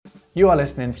You are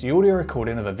listening to the audio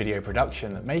recording of a video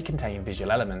production that may contain visual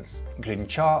elements, including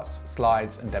charts,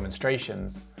 slides, and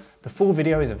demonstrations. The full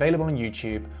video is available on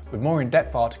YouTube with more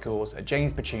in-depth articles at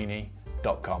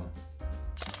jamespacini.com.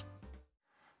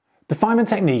 The Feynman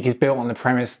Technique is built on the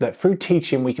premise that through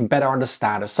teaching we can better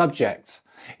understand a subject.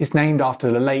 It's named after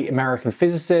the late American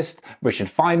physicist Richard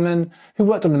Feynman, who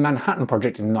worked on the Manhattan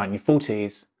Project in the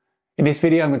 1940s. In this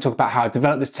video I'm going to talk about how I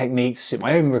developed this technique to suit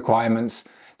my own requirements,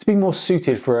 to be more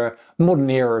suited for a modern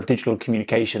era of digital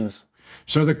communications.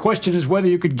 So the question is whether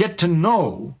you could get to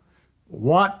know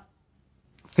what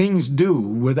things do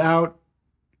without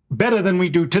better than we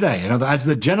do today. In other words, as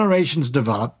the generations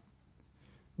develop,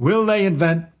 will they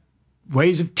invent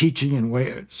ways of teaching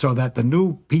and so that the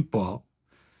new people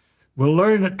will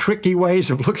learn tricky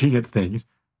ways of looking at things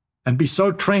and be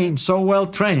so trained, so well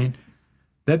trained,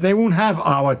 that they won't have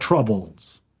our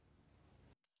troubles.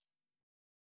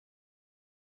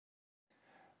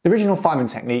 The original Feynman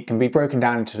technique can be broken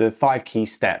down into the 5 key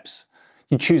steps.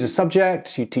 You choose a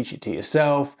subject, you teach it to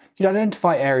yourself, you'd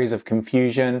identify areas of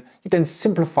confusion, you then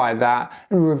simplify that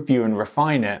and review and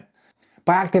refine it.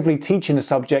 By actively teaching the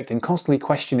subject and constantly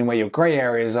questioning where your grey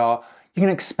areas are, you can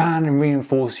expand and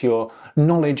reinforce your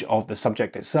knowledge of the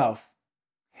subject itself.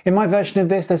 In my version of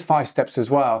this, there's 5 steps as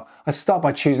well. I start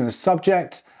by choosing the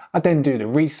subject, I then do the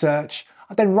research,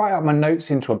 I then write up my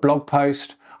notes into a blog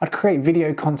post, I'd create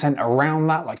video content around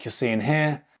that like you're seeing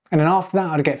here, and then after that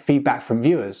I'd get feedback from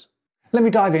viewers. Let me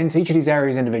dive into each of these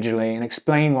areas individually and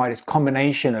explain why this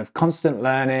combination of constant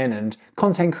learning and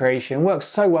content creation works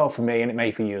so well for me, and it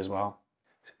may for you as well.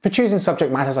 For choosing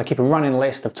subject matters, I keep a running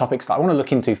list of topics that I want to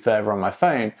look into further on my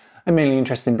phone. I'm mainly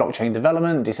interested in blockchain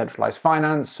development, decentralized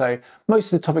finance, so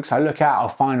most of the topics I look at I'll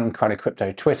find on kind of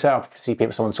crypto Twitter. I'll see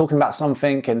someone talking about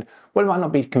something, and while it might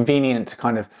not be convenient to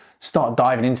kind of start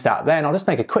diving into that then, I'll just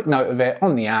make a quick note of it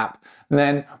on the app, and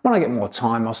then when I get more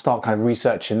time I'll start kind of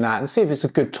researching that and see if it's a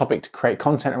good topic to create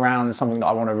content around and something that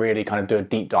I want to really kind of do a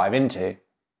deep dive into.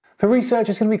 For research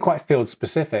it's going to be quite field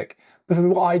specific, but for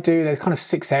what I do there's kind of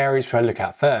 6 areas where I look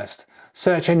at first.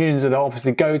 Search engines are the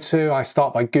obviously go-to. I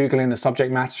start by Googling the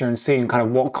subject matter and seeing kind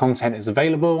of what content is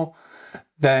available.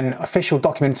 Then official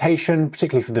documentation,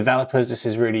 particularly for developers, this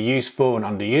is really useful and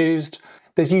underused.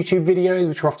 There's YouTube videos,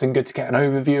 which are often good to get an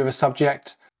overview of a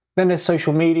subject. Then there's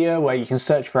social media, where you can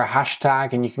search for a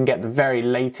hashtag and you can get the very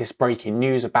latest breaking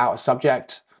news about a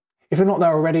subject. If you're not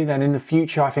there already, then in the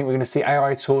future I think we're going to see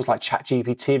AI tools like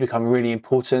ChatGPT become really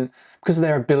important because of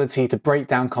their ability to break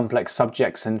down complex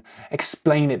subjects and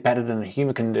explain it better than a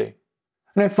human can do.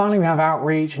 And then finally we have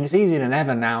outreach, and it's easier than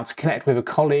ever now to connect with a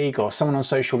colleague or someone on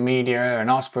social media and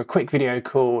ask for a quick video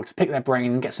call to pick their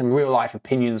brain and get some real life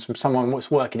opinions from someone that's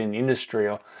working in the industry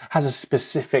or has a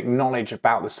specific knowledge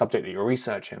about the subject that you're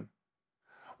researching.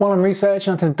 While I'm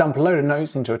researching, I tend to dump a load of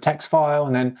notes into a text file,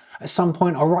 and then at some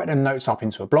point I'll write them notes up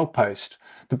into a blog post.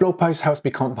 The blog post helps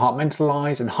me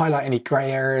compartmentalise and highlight any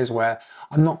grey areas where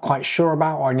I'm not quite sure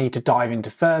about or I need to dive into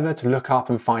further to look up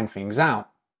and find things out.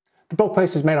 The blog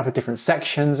post is made up of different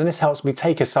sections, and this helps me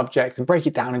take a subject and break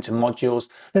it down into modules,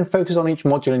 and then focus on each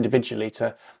module individually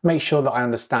to make sure that I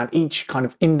understand each kind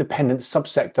of independent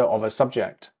subsector of a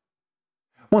subject.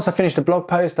 Once I finish the blog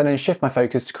post, I then shift my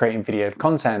focus to creating video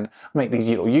content. I make these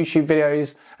little YouTube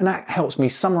videos, and that helps me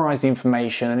summarize the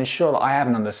information and ensure that I have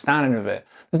an understanding of it.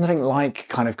 There's nothing like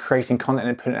kind of creating content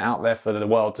and putting it out there for the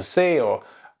world to see, or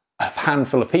a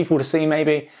handful of people to see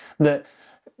maybe, that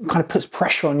kind of puts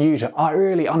pressure on you to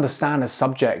really understand a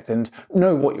subject and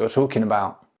know what you're talking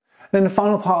about. Then the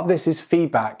final part of this is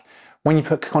feedback. When you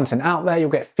put content out there, you'll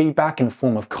get feedback in the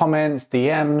form of comments,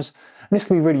 DMs, and this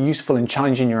can be really useful in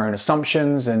challenging your own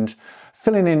assumptions and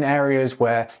filling in areas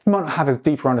where you might not have a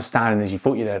deeper understanding as you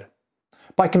thought you did.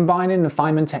 By combining the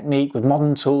Feynman technique with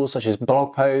modern tools such as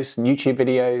blog posts and YouTube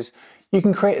videos, you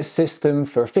can create a system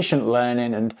for efficient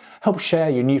learning and help share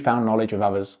your newfound knowledge with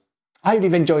others. I hope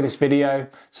you've enjoyed this video.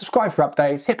 Subscribe for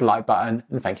updates, hit the like button,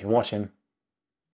 and thank you for watching.